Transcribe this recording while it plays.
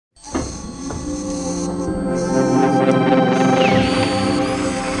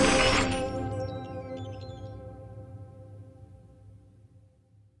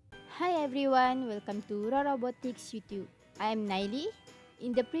everyone, welcome to Robotics YouTube. I am Naili.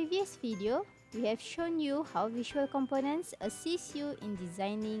 In the previous video, we have shown you how visual components assist you in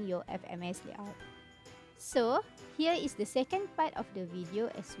designing your FMS layout. So, here is the second part of the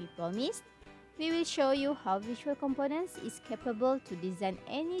video as we promised. We will show you how visual components is capable to design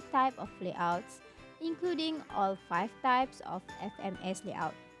any type of layouts, including all 5 types of FMS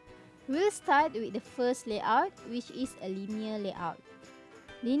layout. We'll start with the first layout, which is a linear layout.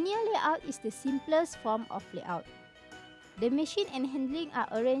 Linear layout is the simplest form of layout. The machine and handling are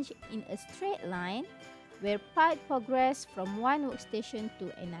arranged in a straight line, where parts progress from one workstation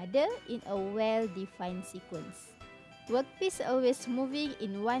to another in a well-defined sequence. Workpiece always moving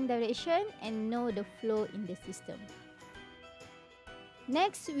in one direction and know the flow in the system.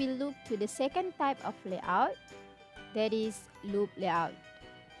 Next, we'll look to the second type of layout, that is loop layout.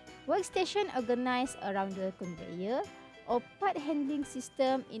 Workstation organized around the conveyor or part handling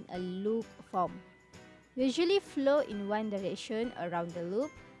system in a loop form. Usually flow in one direction around the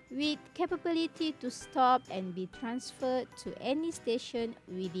loop with capability to stop and be transferred to any station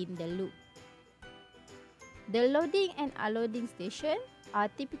within the loop. The loading and unloading station are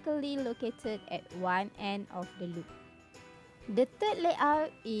typically located at one end of the loop. The third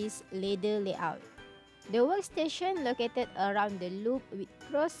layout is ladder layout. The workstation located around the loop with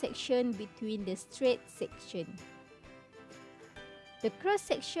cross-section between the straight section. The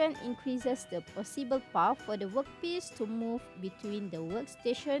cross-section increases the possible path for the workpiece to move between the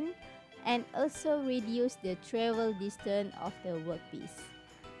workstation and also reduce the travel distance of the workpiece.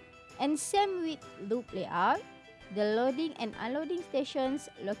 And same with loop layout, the loading and unloading stations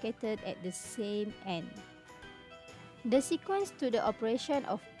located at the same end. The sequence to the operation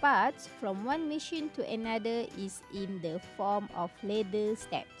of parts from one machine to another is in the form of ladder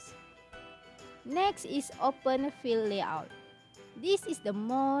steps. Next is open field layout. This is the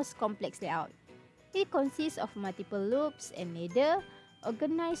most complex layout. It consists of multiple loops and ladder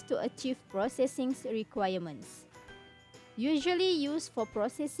organized to achieve processing requirements. Usually used for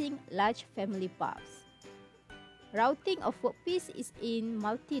processing large family paths. Routing of workpiece is in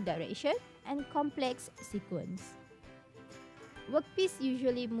multi-direction and complex sequence. Workpiece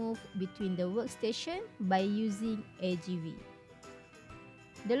usually move between the workstation by using AGV.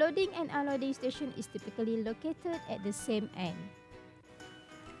 The loading and unloading station is typically located at the same end.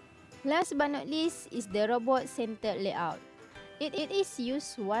 Last but not least is the robot-centered layout. It is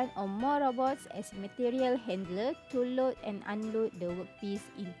used one or more robots as material handler to load and unload the workpiece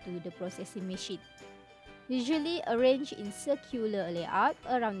into the processing machine. Usually arranged in circular layout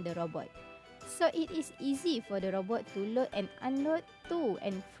around the robot, so it is easy for the robot to load and unload to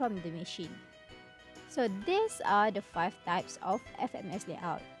and from the machine. So these are the 5 types of FMS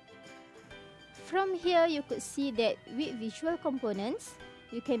layout. From here, you could see that with visual components,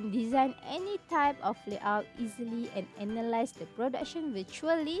 you can design any type of layout easily and analyze the production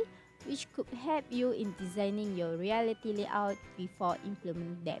virtually, which could help you in designing your reality layout before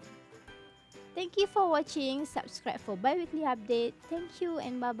implementing them. Thank you for watching. Subscribe for bi-weekly update. Thank you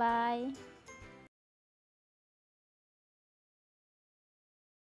and bye-bye.